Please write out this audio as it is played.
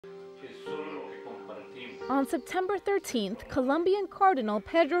On September 13th, Colombian Cardinal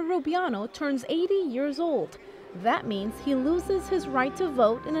Pedro Rubiano turns 80 years old. That means he loses his right to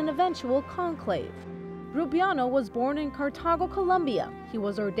vote in an eventual conclave. Rubiano was born in Cartago, Colombia. He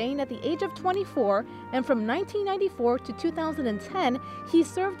was ordained at the age of 24, and from 1994 to 2010, he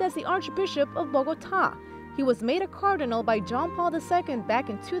served as the Archbishop of Bogotá. He was made a cardinal by John Paul II back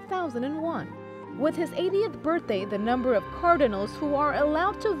in 2001. With his 80th birthday, the number of cardinals who are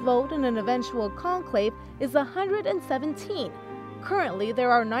allowed to vote in an eventual conclave is 117. Currently,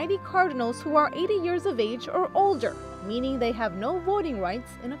 there are 90 cardinals who are 80 years of age or older, meaning they have no voting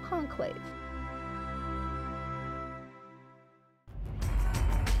rights in a conclave.